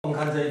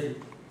看这一题，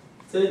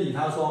这一题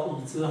他说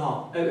已知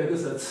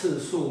f(x) 的次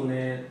数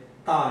呢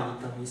大于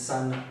等于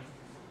3了，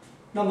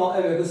那么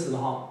f(x)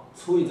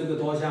 除以这个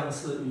多项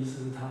式，于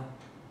是它，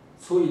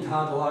除以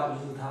它的话，于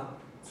是它，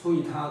除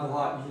以它的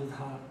话，于是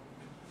它了。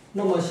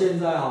那么现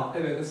在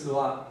f(x) 的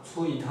话，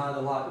除以它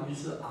的话，于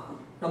是 r，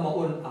 那么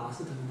问 r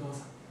是等于多少？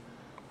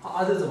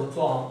好，这怎么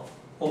做？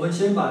我们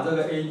先把这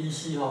个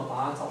a、b、c 把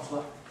它找出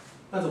来。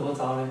那怎么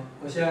找呢？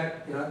我现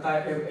在给它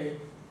代 fa，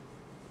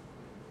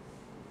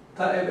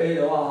 代 fa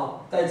的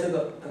话代这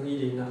个等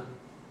于0了，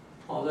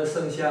再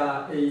剩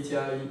下 a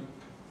加1，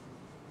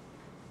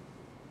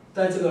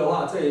代这个的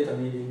话，这也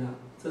等于0了，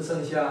这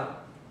剩下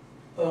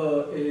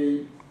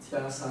2a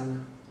加3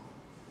了。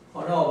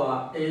好，那我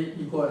把 a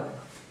移过来，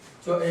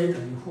就 a 等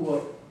于-2，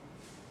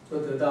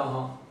就得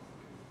到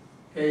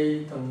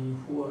a 等于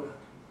-2了。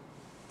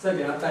再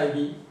给它代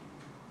b，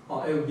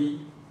 lb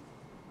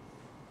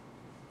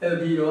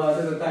的话，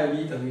这个代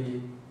b 等于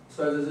0，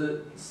所以这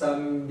是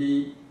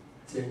 3b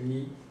减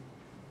1，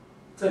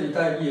这里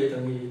代 b 也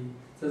等于0，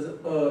这是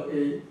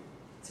2a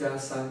加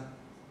3，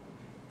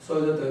所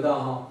以就得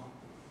到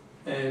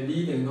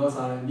b 等于多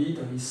少呢 ？b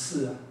等于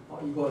4啊，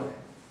移过来，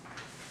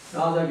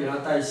然后再给它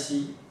代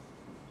c，fc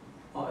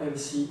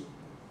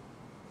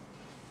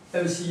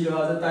的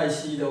话，这代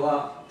c 的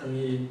话等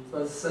于0，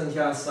所以剩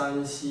下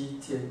 3c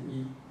减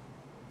1。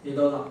等于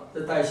多少？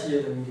这代 c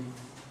也等于0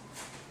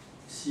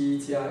 ，c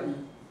加1，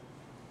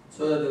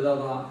所以得到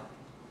多少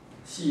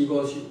 ？c 移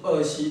过去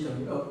，2c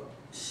等于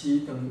2，c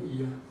等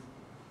于1了，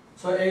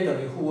所以 a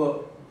等于-2，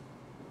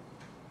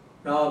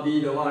然后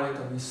b 的话呢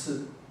等于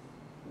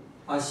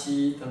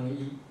4，c 等于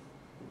1，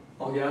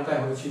我给它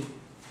带回去，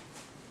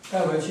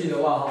带回去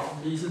的话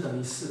b 是等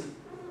于4，c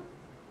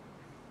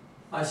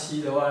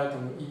的话呢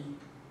等于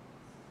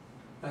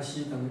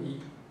1，c 等于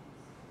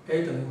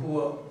1，a 等于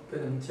-2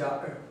变成加2。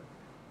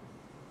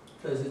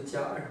这是加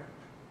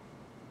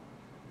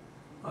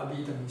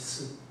2，b 等于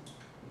4，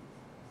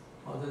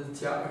这是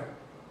加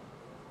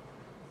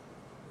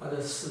2，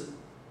这4，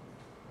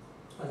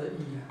这1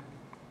啊。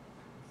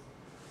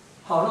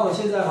好，那我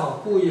现在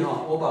故意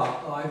我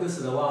把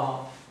x 的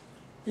话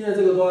因为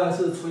这个多项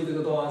式除以这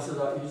个多项式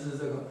的话，于是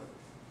这个，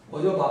我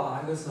就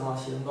把 x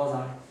写成多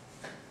少？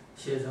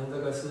写成这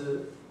个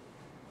是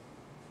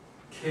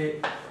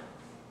k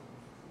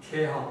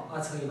乘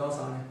以多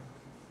少呢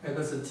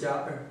 ？x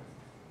加2。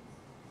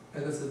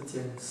x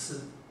减4，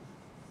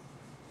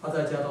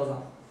再加多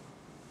少？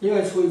因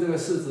为除以这个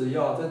式子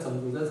要再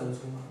整除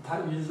嘛，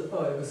它于是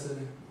 2x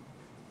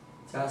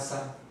加3，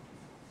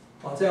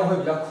这样会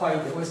比较快一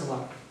点。为什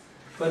么？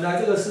本来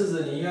这个式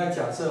子你应该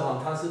假设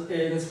它是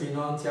ax 平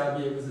方加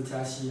bx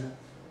加 c 啊，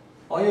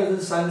因为这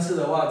是3次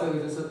的话，这个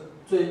就是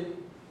最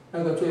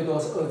多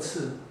是2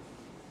次，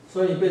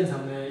所以变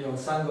成呢有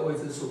3个未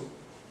知数。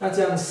那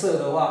这样设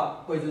的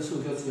话，未知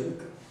数就只有1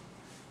个。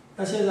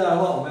那现在的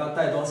话，我们要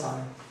带多少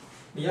呢？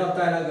你要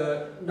带那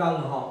个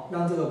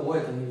让这个不会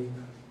等于0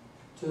的，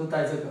就是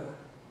带这个，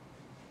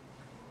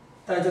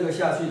带这个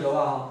下去的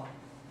话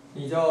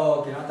你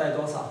就给它带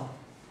多少？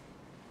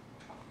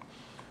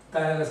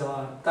带那个什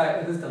么？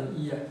带 x 等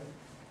于1啊，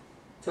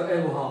就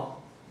f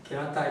给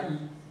它带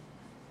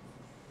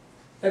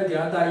1，f 给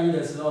它带1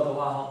的时候的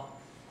话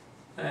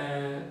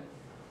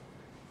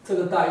这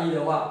个带1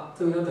的话，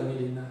这个就等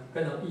于0了，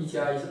变成1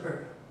加1是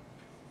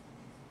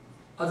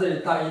2，这里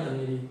带1等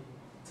于0，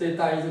这里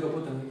带1这个不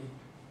等于0。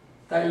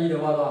带1的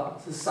话多少？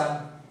是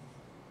3，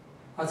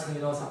乘以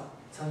多少？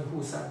乘以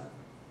-3，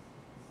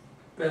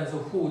变成是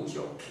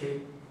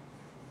-9k，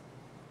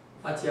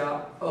加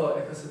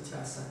2x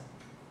加3，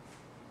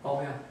有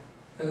没有？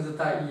这个是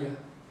带1啊，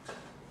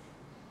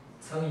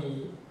乘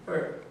以2，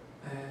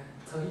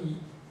乘以1，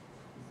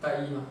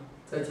带1嘛，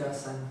再加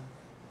3。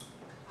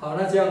好，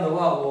那这样的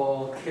话，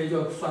我 k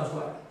就算出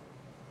来了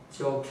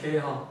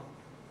，9k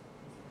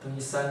等于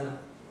3了，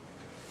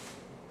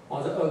这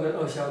2跟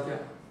2消掉。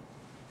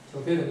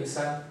9k 等于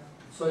3，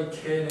所以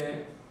k 呢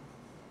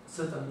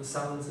是等于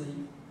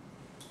1/3，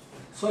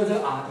所以这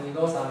个 r 等于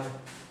多少呢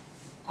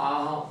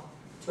 ？r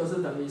就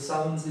是等于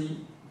1/3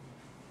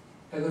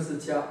 x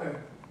加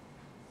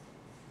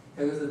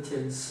2，x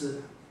减4，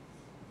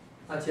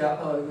加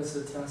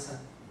2x 加3。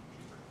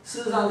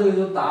事实上这个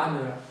就是答案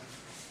的了。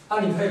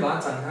你可以把它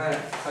展开来，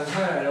展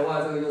开来的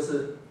话，这个就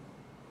是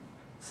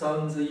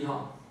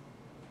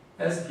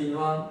1/3s 平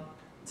方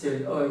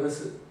减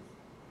2x，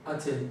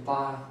减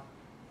8。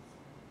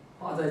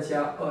再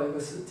加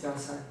2x 加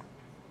3。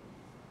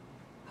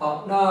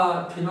好，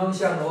那平方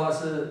项的话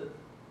是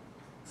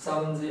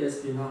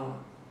1/3s 平方嘛？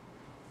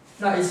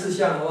那一次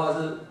项的话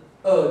是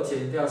2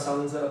减掉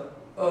2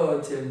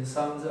减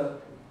3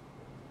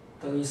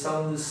等于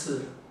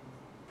4，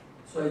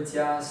所以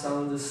加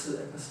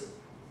4x。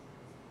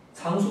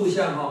常数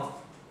项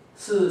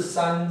是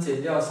3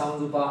减掉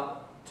8，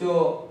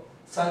就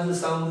3是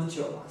9嘛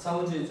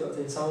，9减8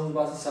是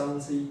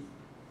1/3。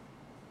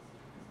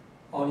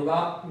你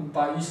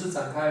把于式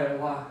展开来的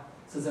话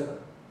是这个，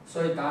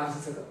所以答案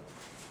是这个。